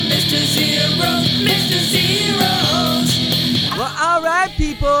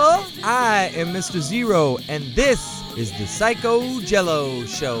people. I am Mr. Zero, and this is the Psycho Jello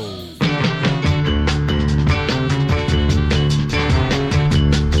Show.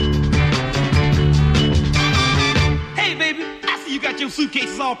 Hey, baby, I see you got your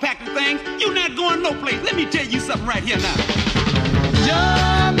suitcases all packed with things. You're not going no place. Let me tell you something right here now.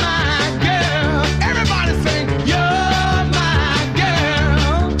 You're my girl. Everybody sing, you're my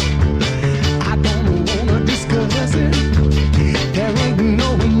girl. I don't wanna discuss it. There ain't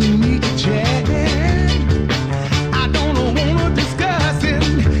no need to chat. I don't wanna discuss it,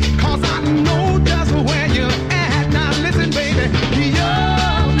 'cause I know just where you're at. Now listen, baby,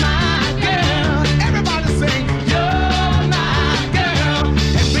 you're my girl. Everybody sing, you're my girl.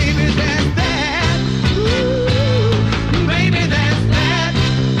 And baby, that's that. Ooh, baby, that's that.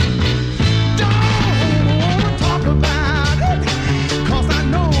 Don't wanna talk about it, 'cause I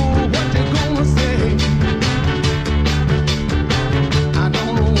know what you're gonna say. I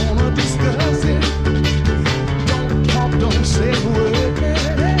don't wanna discuss it. Don't talk, don't say a word.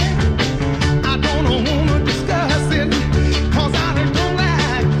 I don't wanna discuss it, 'cause I don't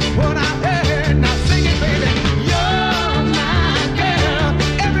like what I heard. Now sing it, baby. You're my girl.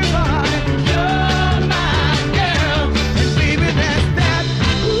 Everybody, you're my girl. And baby, that's that.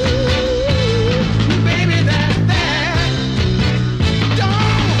 Ooh, baby, that's that.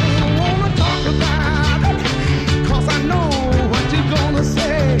 Don't wanna talk about it, 'cause I know what you're gonna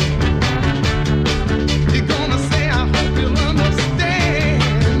say. You're gonna say, I hope you'll understand.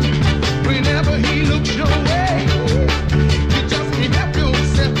 Whenever he looks your way, you just can't help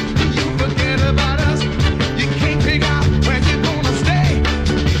yourself. You forget about us. You can't figure out where you're gonna stay.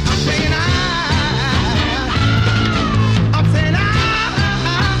 I'm saying I'm saying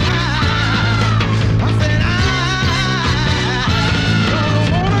I'm saying don't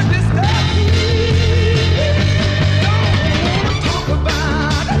wanna disturb me. Don't wanna talk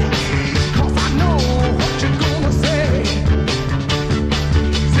about it, 'cause I know what you're gonna say.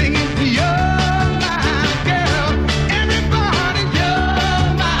 Singing, you're my girl. Everybody, you're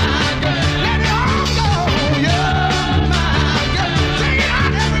my girl. Let it all go. You're my girl. Sing it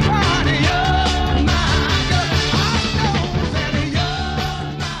out, everybody. You're my girl. I know that you're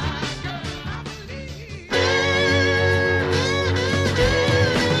my girl. I believe.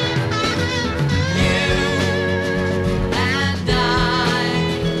 And I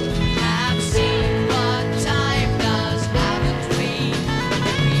have seen what time does, haven't we?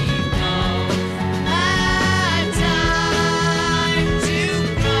 We've known that time to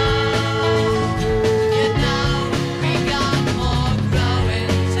grow. You know, we got more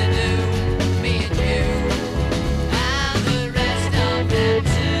growing to do, me and you, and the rest of them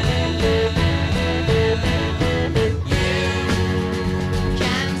too. You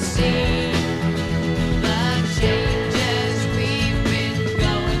can see the changes we've been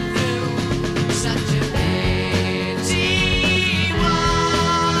going through. Such a pity,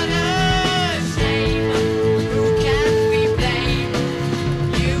 what a shame. Who can we blame?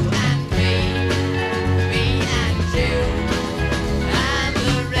 You and me and you, and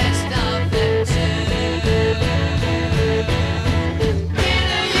the rest of them too. In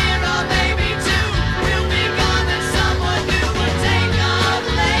a year or maybe two, we'll be gone and someone new will take our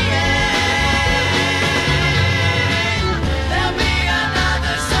place. There'll be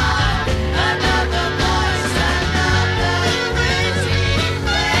another song, another voice, another pretty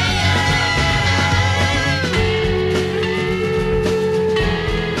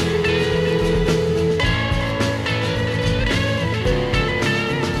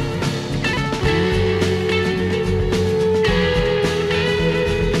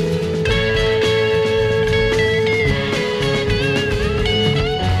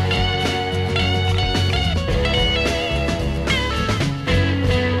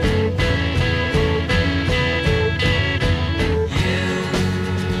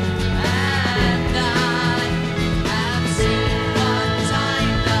And I have seen what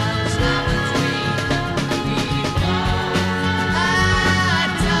time does, haven't we? We've known that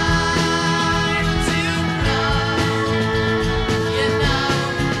time to grow. You know,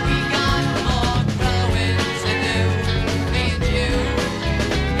 we got more growing to do, me and you,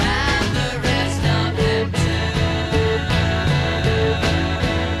 and the rest of them too.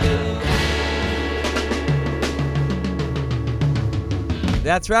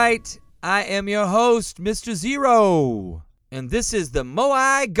 That's right. I am your host, Mr. Zero. And this is the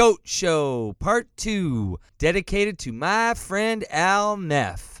Moai Goat Show, Part 2, dedicated to my friend Al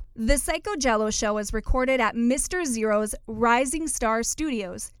Neff. The Psycho Jello Show is recorded at Mr. Zero's Rising Star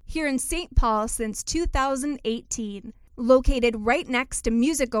Studios here in St. Paul since 2018. located right next to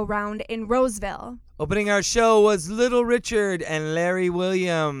Music Go Round in Roseville. Opening our show was Little Richard and Larry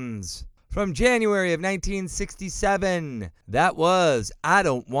Williams. From January of 1967, that was I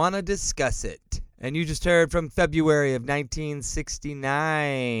Don't Wanna Discuss It. And you just heard from February of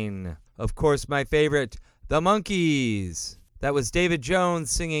 1969. Of course, my favorite, The Monkees. That was David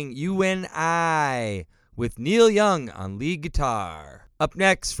Jones singing You and I with Neil Young on lead guitar. Up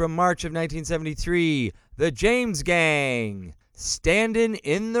next from March of 1973, The James Gang, Standin'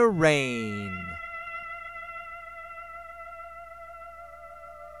 in the Rain.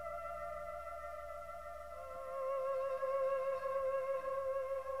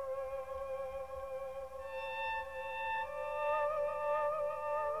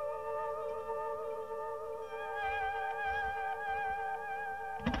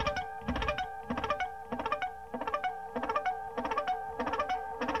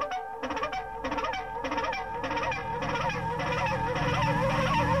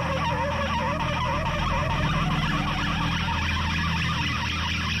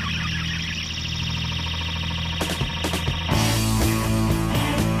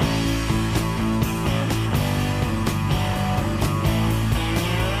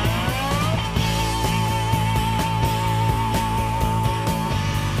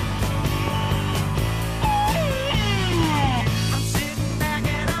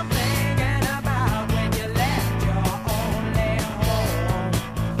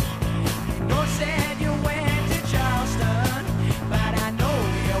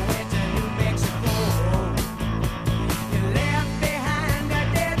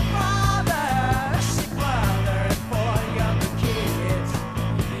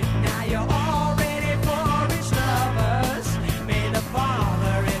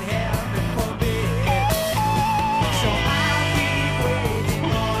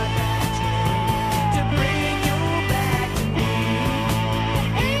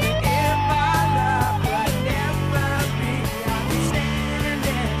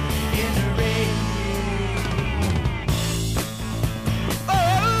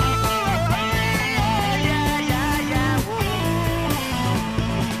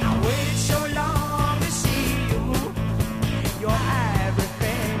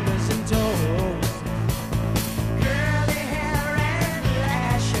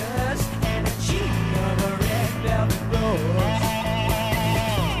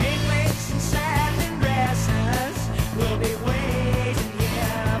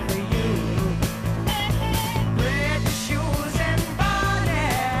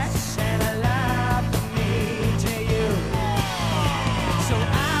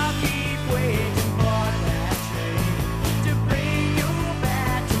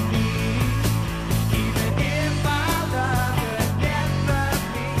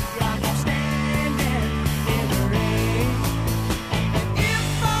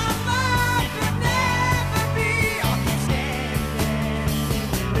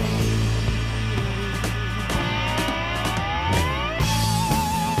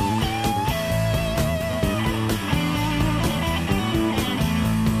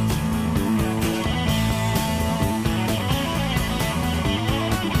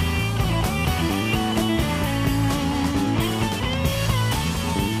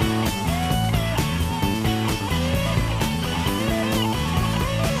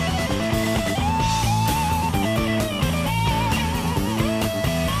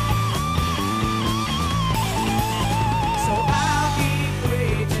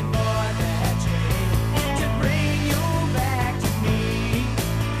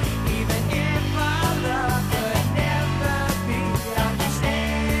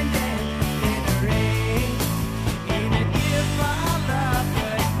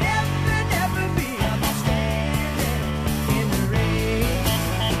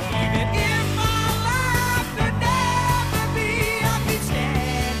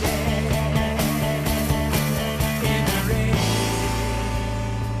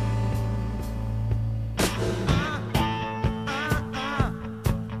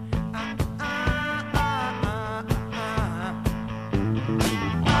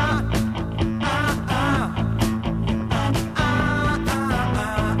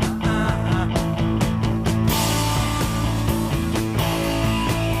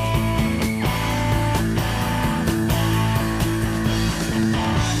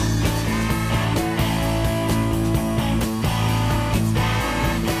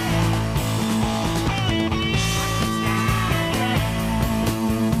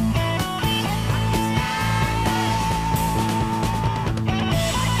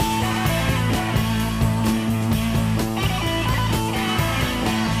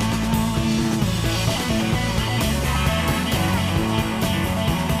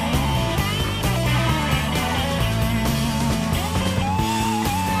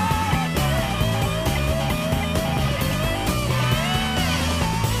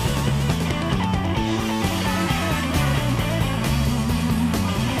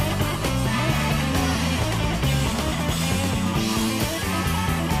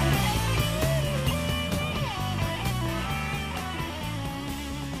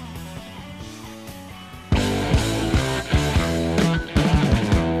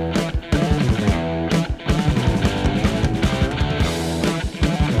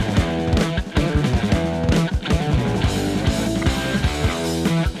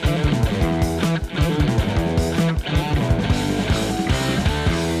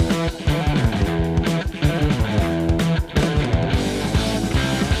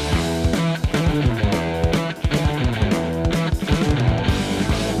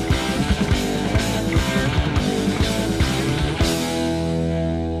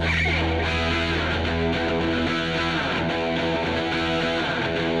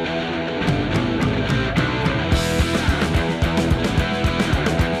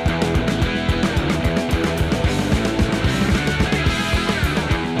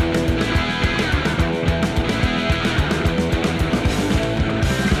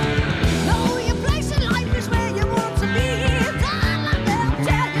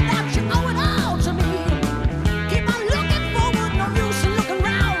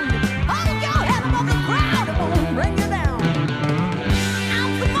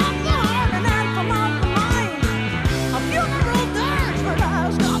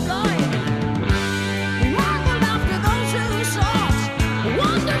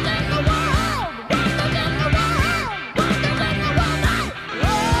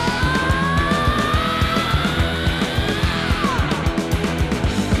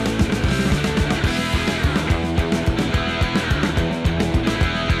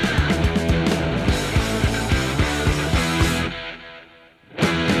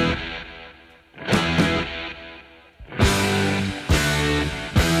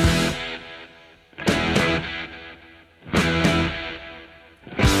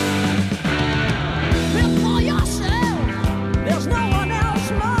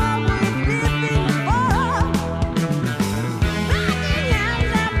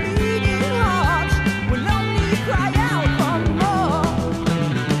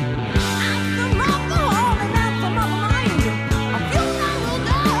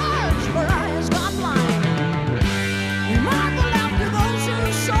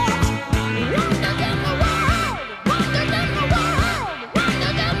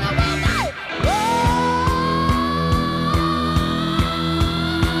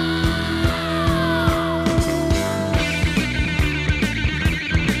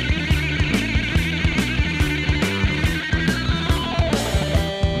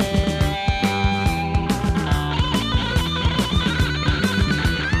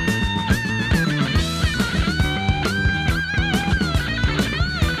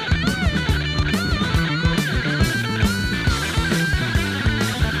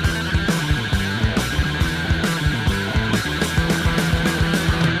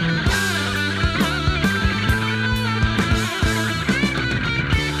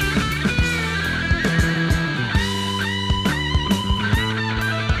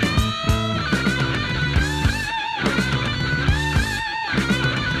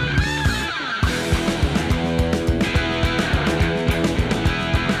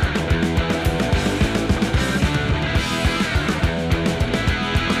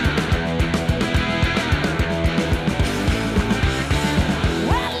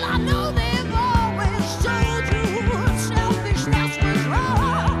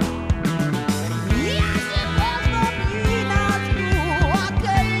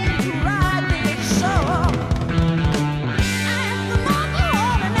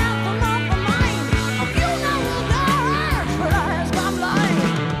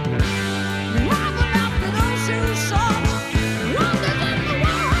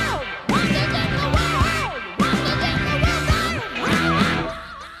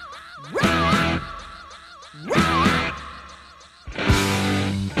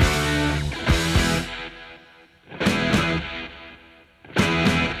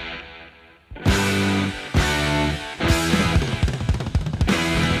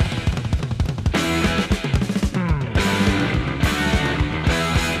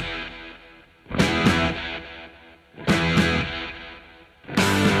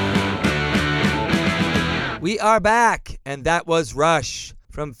 We are back, and that was Rush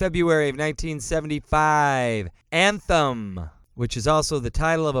from February of 1975, Anthem, which is also the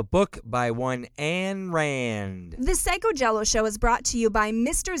title of a book by one Ayn Rand. The Psycho Jello Show is brought to you by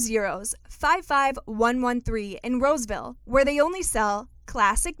Mr. Zero's 55113 in Roseville, where they only sell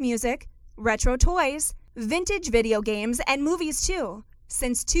classic music, retro toys, vintage video games, and movies too.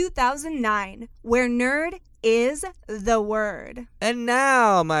 Since 2009, where nerd is the word. And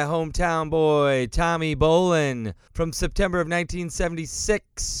now, my hometown boy, Tommy Bolin, from September of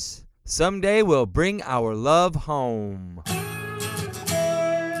 1976. Someday we'll bring our love home.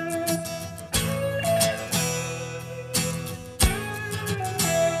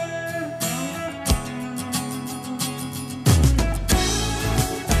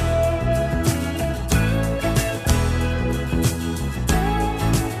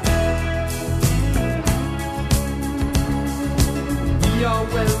 We are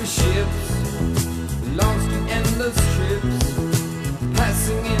weary ships, lost in endless trips,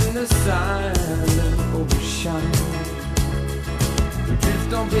 passing in the silent ocean. We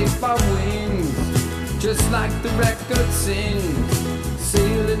drift on paper wings, just like the record sings,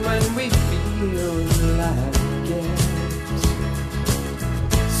 sailing when we feel like it.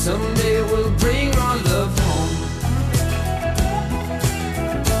 Someday we'll bring our love home.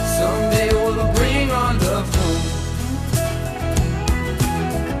 Someday we'll bring our love home.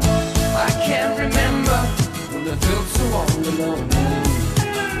 I can't remember when I felt so all alone.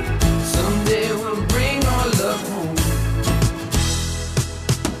 Someday we'll bring our love home.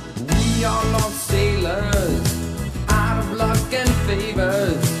 We are lost sailors, out of luck and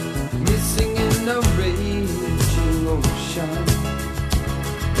favors, missing in the raging ocean.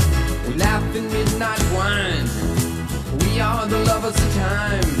 We laugh in midnight wine, we are the lovers of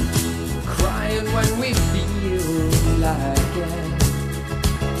time, crying when we feel like it.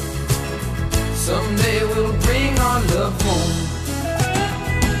 Someday we'll bring our love home.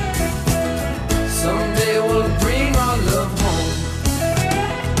 Someday we'll bring our love home.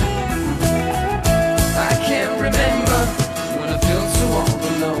 I can't remember when I felt so all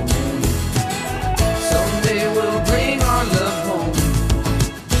alone. Someday we'll bring our love home.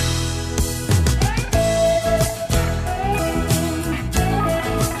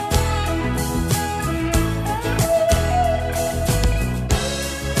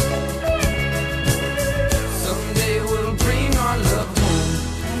 Someday we'll bring our love home.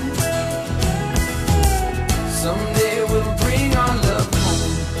 Someday we'll bring our love home.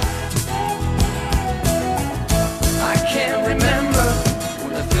 I can't remember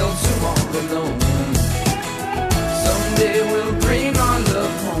when I felt so all alone. Someday we'll bring our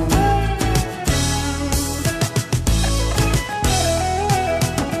love home.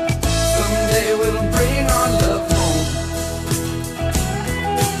 Someday we'll bring our love home.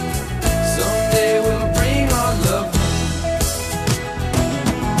 Someday we'll bring our love home.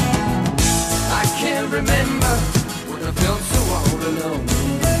 I can't remember when I felt so all alone.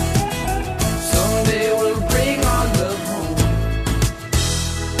 Someday we'll bring our love home.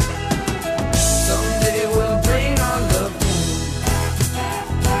 Someday we'll bring our love home.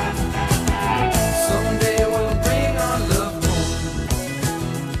 Someday we'll bring our love home.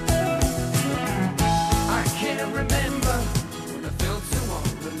 I can't remember when I felt so all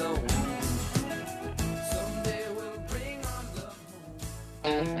alone. Someday we'll bring our love home.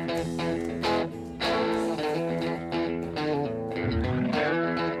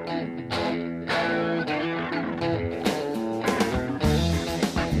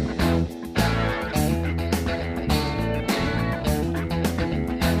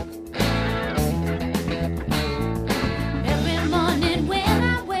 Every morning when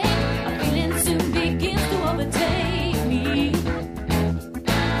I wake, a feeling soon begins to overtake me.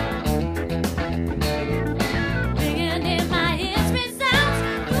 Ringing in my ears resounds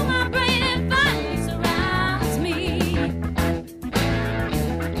through my brain and finally surrounds me.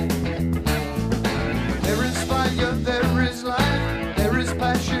 There is fire, there is life, there is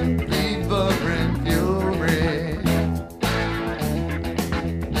passion, fever and fury.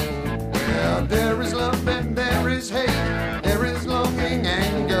 Well, there is love and there is hate, there is longing,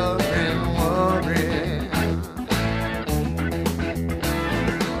 anger and worry.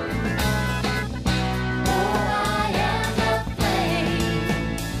 Oh, I am the flame.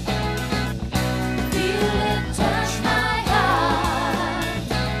 Feel it touch my heart,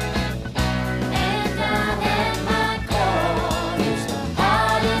 and down at my core is the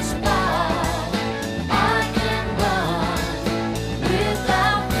hardest part. I can run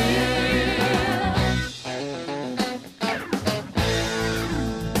without fear.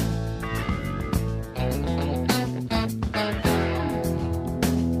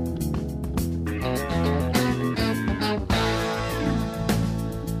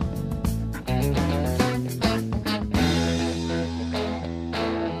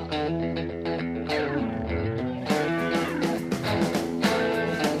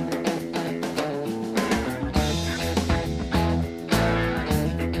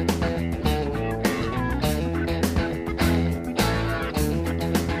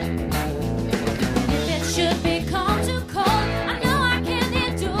 If it should become too cold, I know I can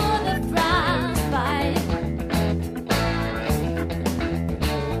endure the frostbite.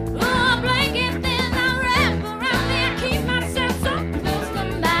 Oh, a blanket then I wrap around me and keep myself so close to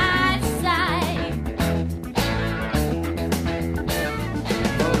my side.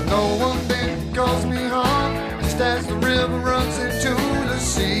 But no one thing calls me harm, just as the river runs into the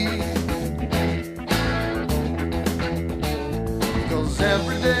sea. Cause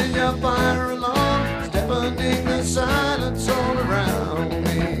every day I fire along, deafening the silence all around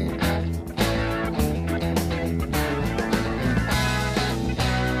me.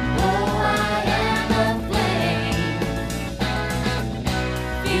 Oh, I am the flame.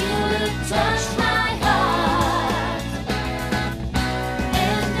 Feel it touch my heart,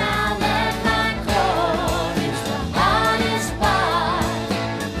 and now at my core is the hardest part.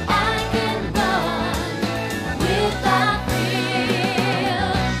 I can run without fear.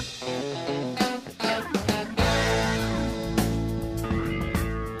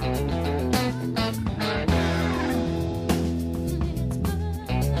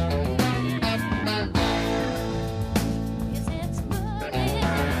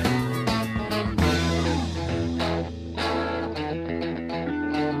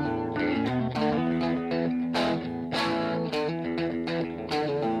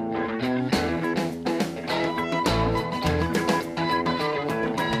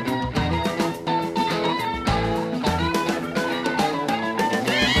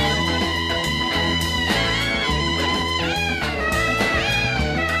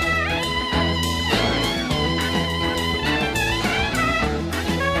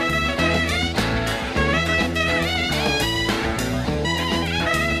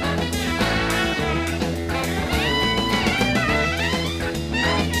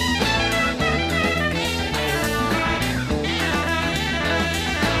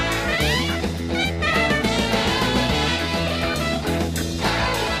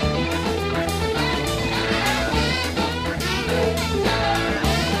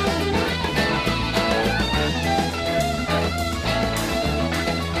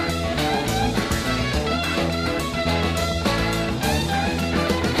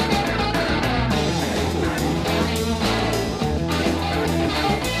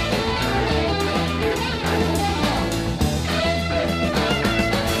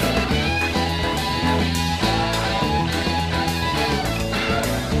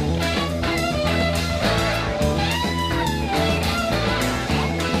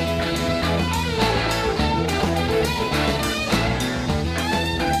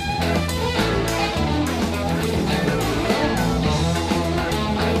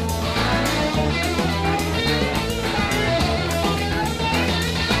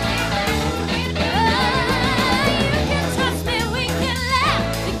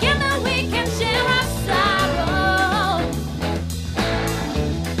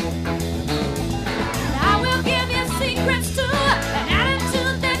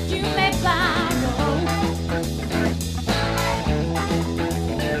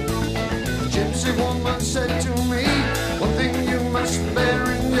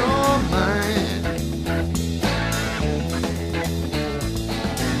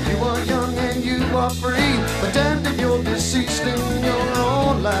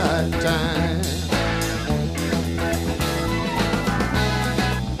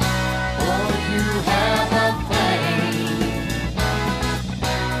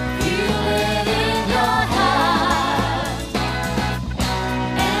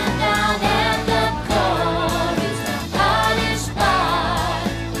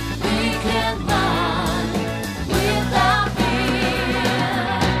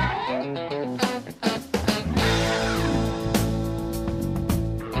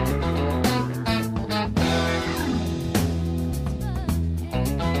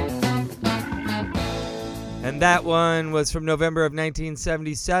 And that one was from November of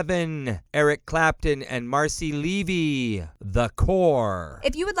 1977. Eric Clapton and Marcy Levy, The Core.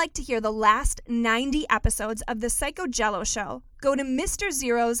 If you would like to hear the last 90 episodes of The Psycho Jello Show, go to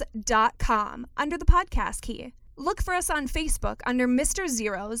MrZeros.com under the podcast key. Look for us on Facebook under Mr.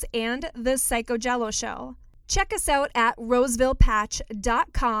 Zeros and The Psycho Jello Show. Check us out at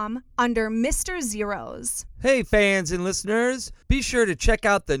RosevillePatch.com under Mr. Zeros. Hey fans and listeners, be sure to check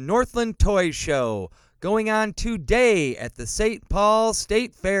out the Northland Toy Show going on today at the St. Paul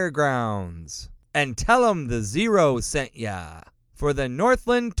State Fairgrounds. And tell them the Zero sent ya for the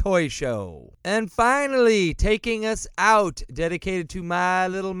Northland Toy Show. And finally, taking us out, dedicated to my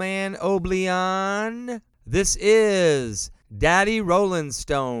little man Oblion, this is Daddy Rollin'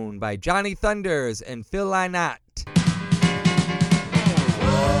 Stone by Johnny Thunders and Phil Lynott.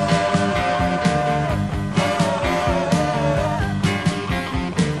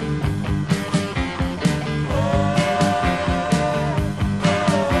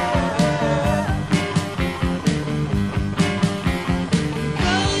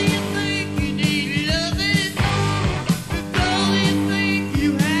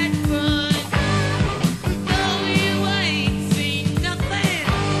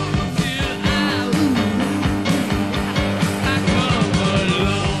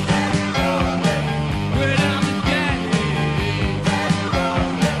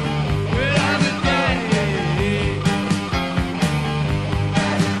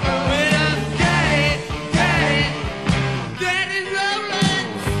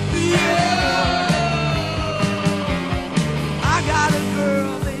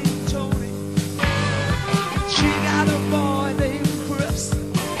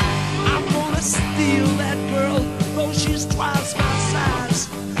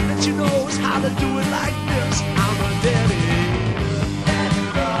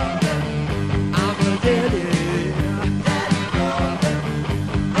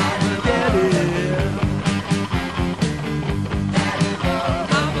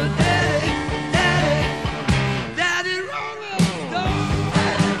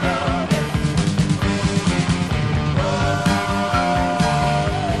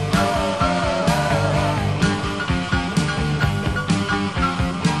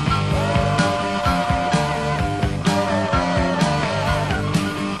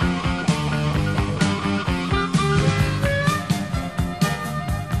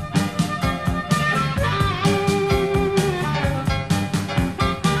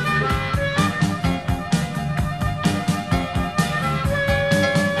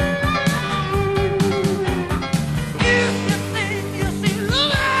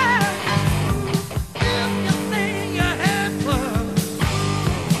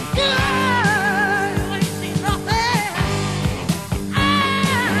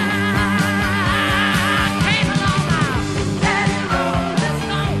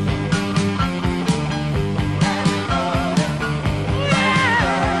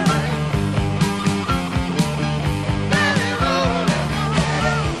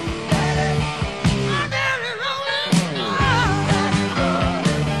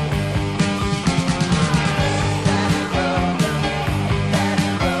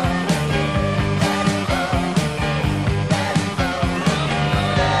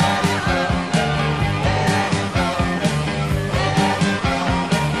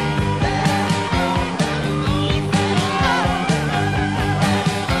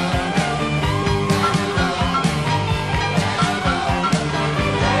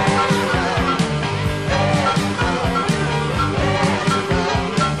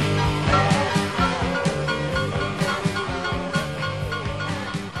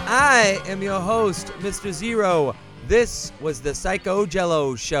 I am your host, Mr. Zero. This was the Psycho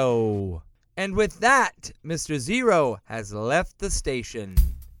Jello Show. And with that, Mr. Zero has left the station.